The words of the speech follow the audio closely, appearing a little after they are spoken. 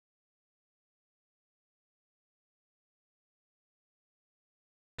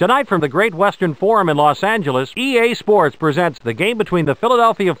Tonight from the Great Western Forum in Los Angeles, EA Sports presents the game between the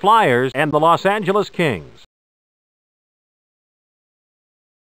Philadelphia Flyers and the Los Angeles Kings.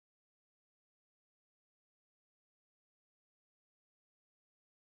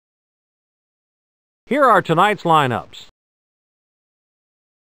 Here are tonight's lineups.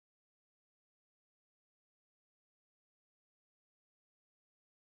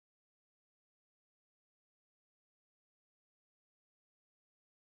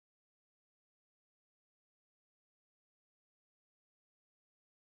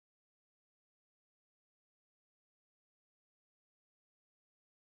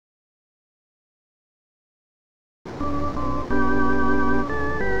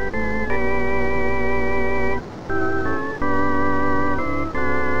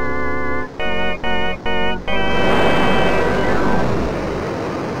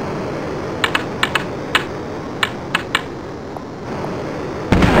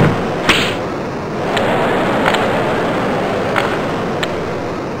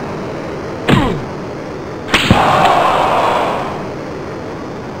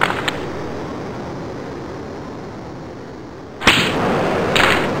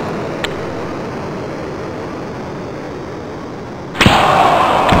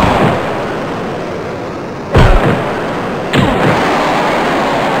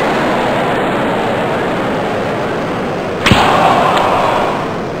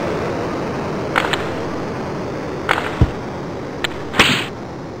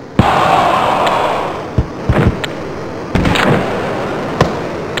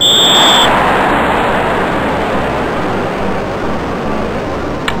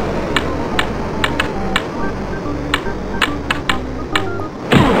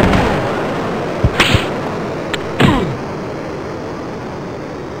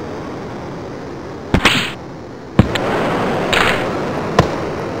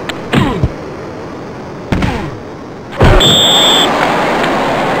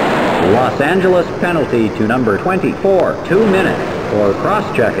 Los Angeles penalty to number 24, 2 minutes for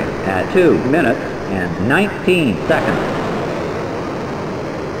cross-checking at 2 minutes and 19 seconds.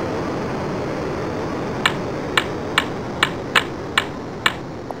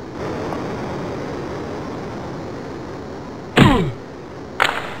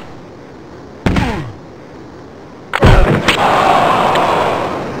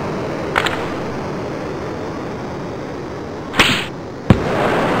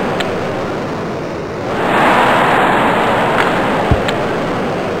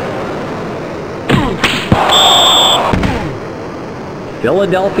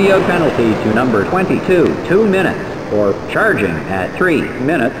 Philadelphia penalty to number 22, 2 minutes for charging at 3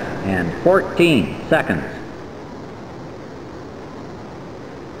 minutes and 14 seconds.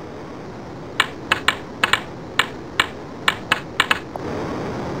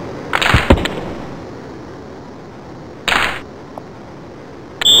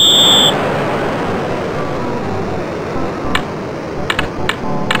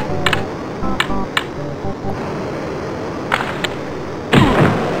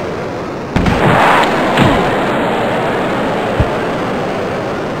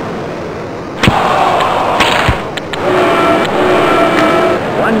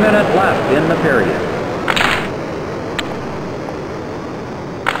 Left in the period.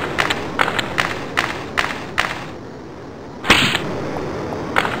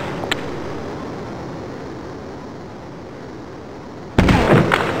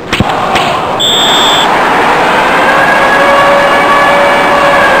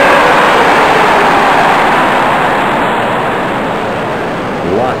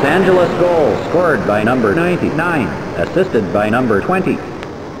 Los Angeles goal scored by number 99, assisted by number 20.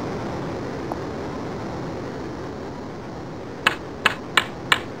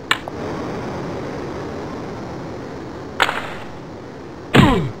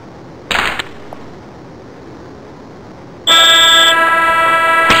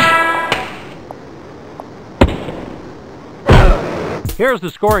 Here's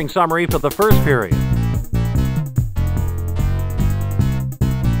the scoring summary for the first period.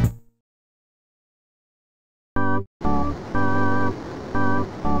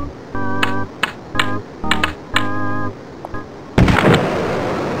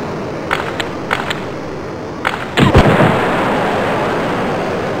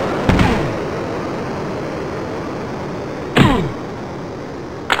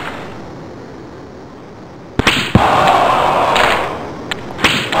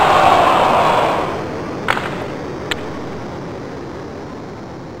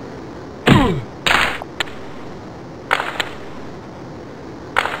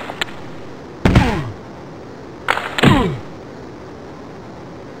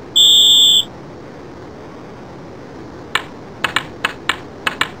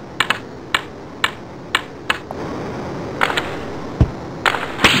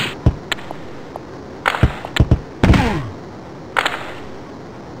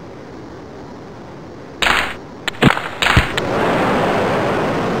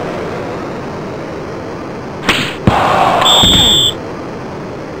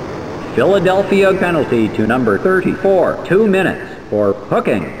 Philadelphia penalty to number 34, 2 minutes for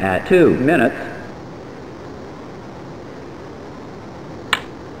hooking at 2 minutes.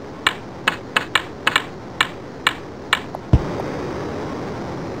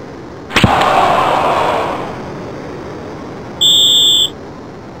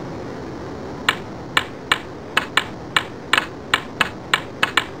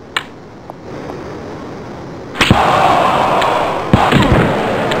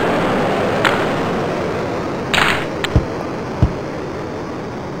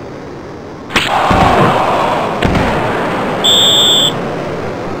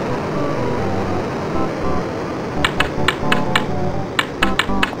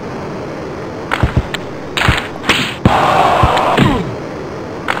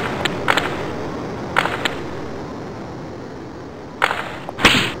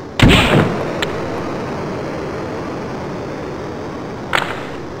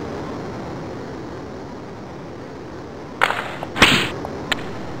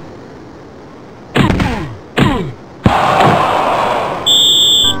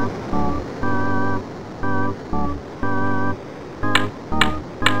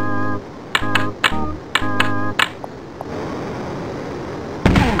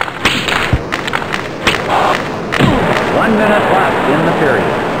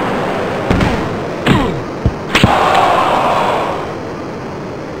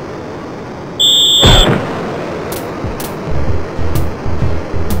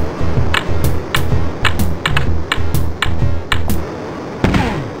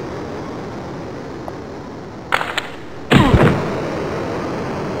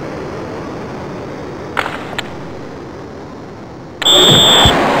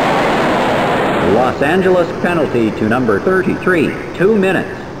 Los Angeles penalty to number 33, 2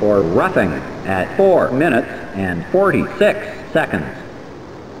 minutes for roughing at 4 minutes and 46 seconds.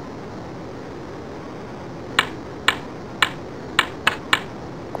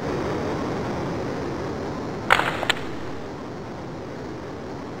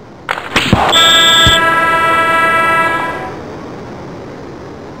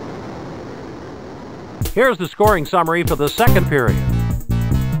 Here's the scoring summary for the second period.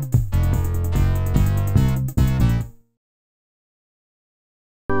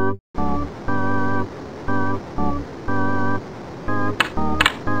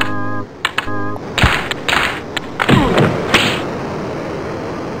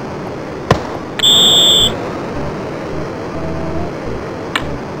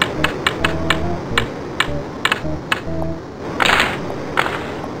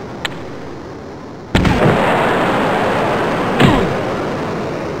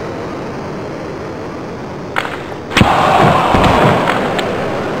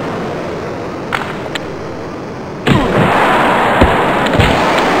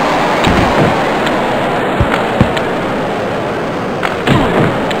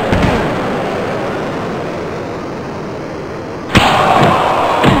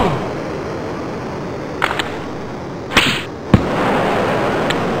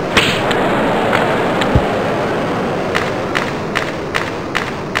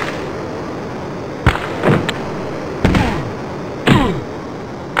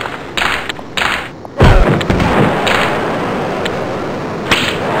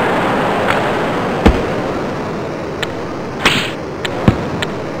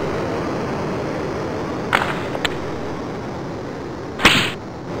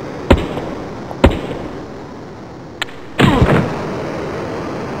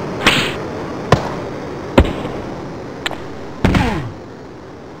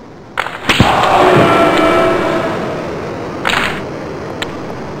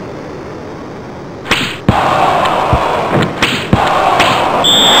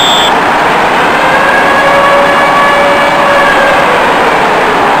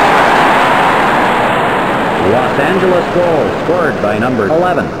 Los Angeles goal scored by number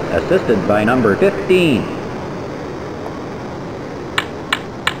 11, assisted by number 15.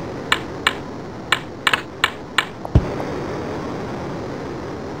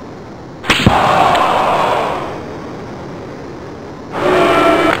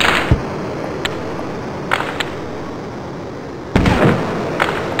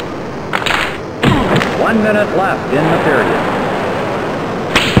 One minute left in the period.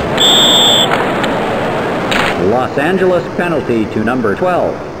 Los Angeles penalty to number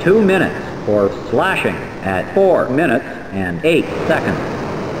 12, 2 minutes for slashing at 4 minutes and 8 seconds.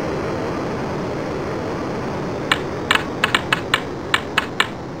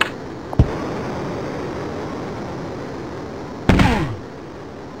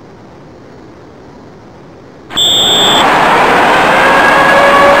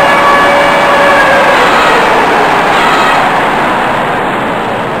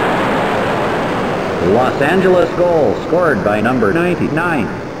 Los Angeles goal scored by number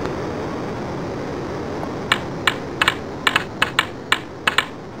 99.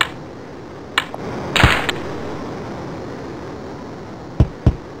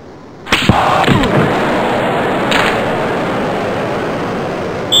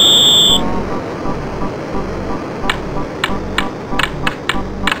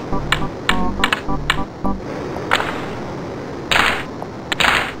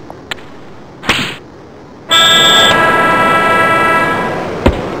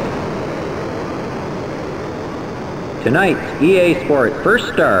 Tonight's EA Sports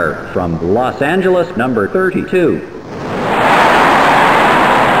first star from Los Angeles, number 32.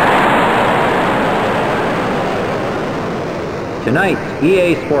 Tonight's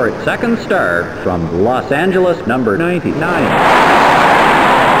EA Sports second star from Los Angeles, number 99.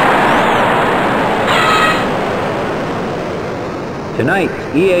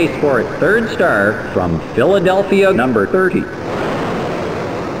 Tonight's EA Sports third star from Philadelphia, number 30.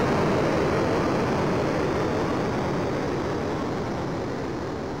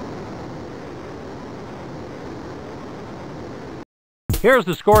 Here's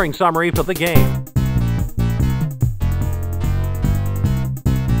the scoring summary for the game.